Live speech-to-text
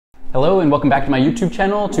Hello and welcome back to my YouTube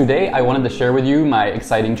channel. Today I wanted to share with you my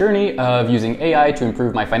exciting journey of using AI to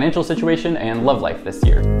improve my financial situation and love life this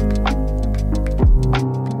year.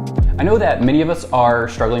 I know that many of us are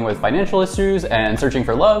struggling with financial issues and searching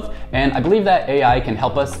for love, and I believe that AI can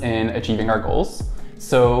help us in achieving our goals.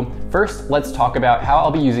 So first, let's talk about how I'll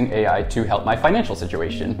be using AI to help my financial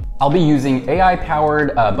situation. I'll be using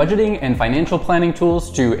AI-powered budgeting and financial planning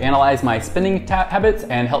tools to analyze my spending habits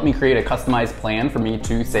and help me create a customized plan for me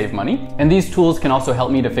to save money. And these tools can also help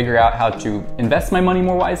me to figure out how to invest my money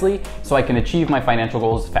more wisely so I can achieve my financial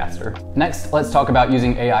goals faster. Next, let's talk about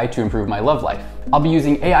using AI to improve my love life. I'll be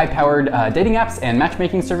using AI-powered dating apps and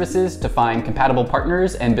matchmaking services to find compatible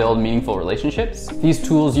partners and build meaningful relationships. These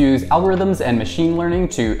tools use algorithms and machine learning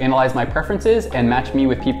to analyze my preferences and match me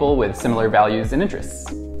with people with similar values and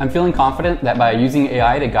interests. I'm feeling confident that by using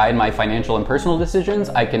AI to guide my financial and personal decisions,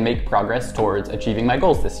 I can make progress towards achieving my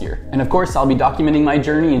goals this year. And of course, I'll be documenting my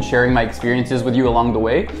journey and sharing my experiences with you along the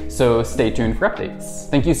way, so stay tuned for updates.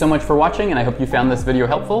 Thank you so much for watching, and I hope you found this video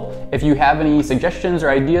helpful. If you have any suggestions or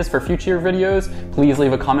ideas for future videos, please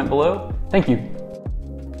leave a comment below. Thank you.